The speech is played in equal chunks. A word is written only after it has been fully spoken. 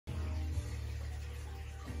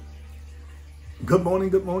Good morning,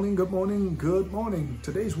 good morning, good morning, good morning.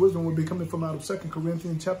 Today's wisdom will be coming from out of 2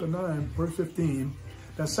 Corinthians chapter 9, verse 15.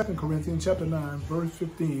 That's 2 Corinthians chapter 9, verse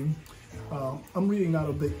 15. I'm reading out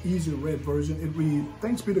of the easy read version. It reads,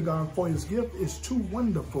 "Thanks be to God for his gift is too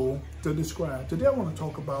wonderful to describe." Today I want to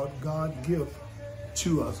talk about God's gift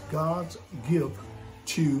to us. God's gift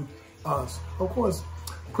to us. Of course,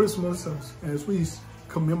 Christmas, as we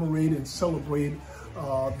commemorate and celebrate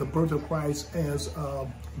the birth of Christ as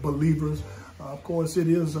believers, of course, it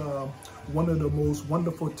is one of the most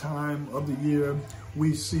wonderful time of the year.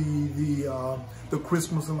 We see the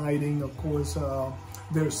Christmas lighting. Of course,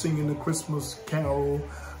 they're singing the Christmas carol.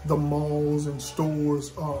 The malls and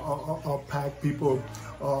stores are packed. People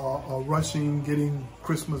are rushing, getting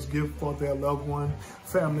Christmas gift for their loved one.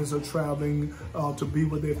 Families are traveling to be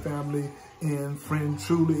with their family and friends.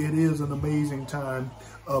 Truly, it is an amazing time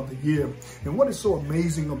of the year. And what is so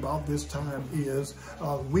amazing about this time is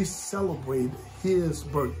we celebrate his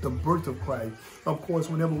birth, the birth of Christ. Of course,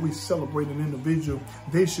 whenever we celebrate an individual,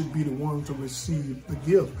 they should be the ones to receive the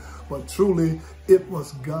gift. But truly, it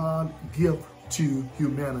was God's gift to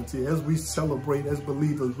humanity. As we celebrate as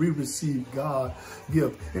believers, we receive God's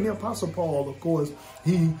gift. And the Apostle Paul, of course,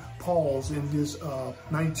 he paused in this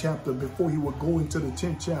 9th chapter before he would go into the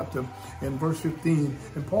 10th chapter in verse 15.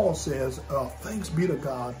 And Paul says, "Thanks be to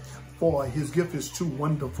God, for his gift is too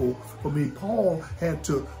wonderful for me." Paul had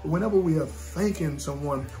to, whenever we are thanking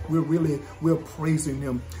someone, we're praising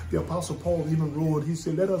them. The Apostle Paul even wrote, he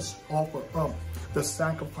said, "Let us offer up the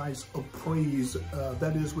sacrifice of praise,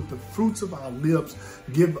 that is with the fruits of our lips,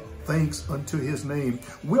 give thanks unto his name."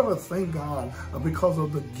 We ought to thank God because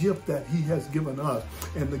of the gift that he has given us.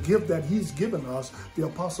 And the gift that he's given us, the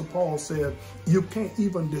Apostle Paul said, you can't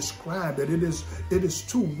even describe it. It is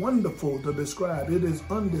too wonderful to describe. It is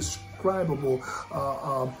undescribable.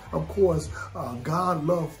 Of course, God's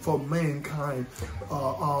love for mankind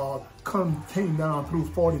came down through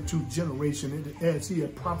 42 generations, as he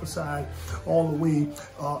had prophesied all the way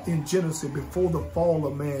in Genesis before the fall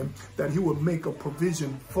of man, that he would make a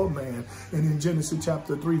provision for man. And in Genesis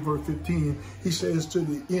chapter 3, verse 15, he says to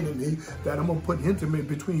the enemy that I'm going to put intimate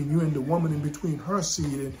between you and the woman, and between her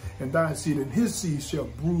seed and thy seed, and his seed shall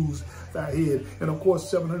bruise thy head. And of course,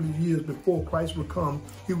 700 years before Christ would come,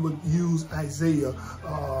 he would use Isaiah,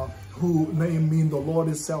 who name mean the Lord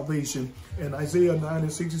is salvation. And Isaiah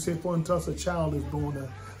 9:6 said, "For unto us a child is born,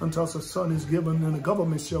 unto us a son is given, and the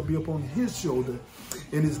government shall be upon his shoulder.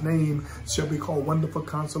 And his name shall be called Wonderful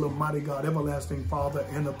Counselor, Mighty God, Everlasting Father,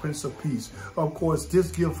 and the Prince of Peace." Of course, this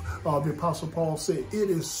gift, the Apostle Paul said, it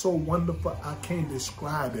is so wonderful, I can't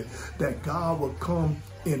describe it, that God will come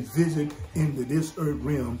and visit into this earth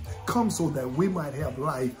realm, come so that we might have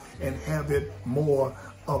life and have it more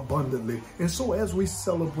abundantly. And so as we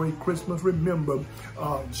celebrate Christmas, remember,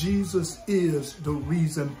 Jesus is the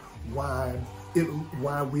reason why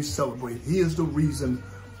we celebrate. He is the reason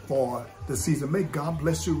for the season. May God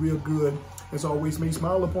bless you real good. As always, may he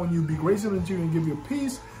smile upon you, be gracious unto you, and give you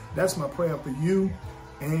peace. That's my prayer for you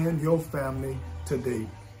and your family today.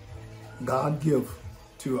 God give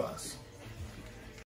to us.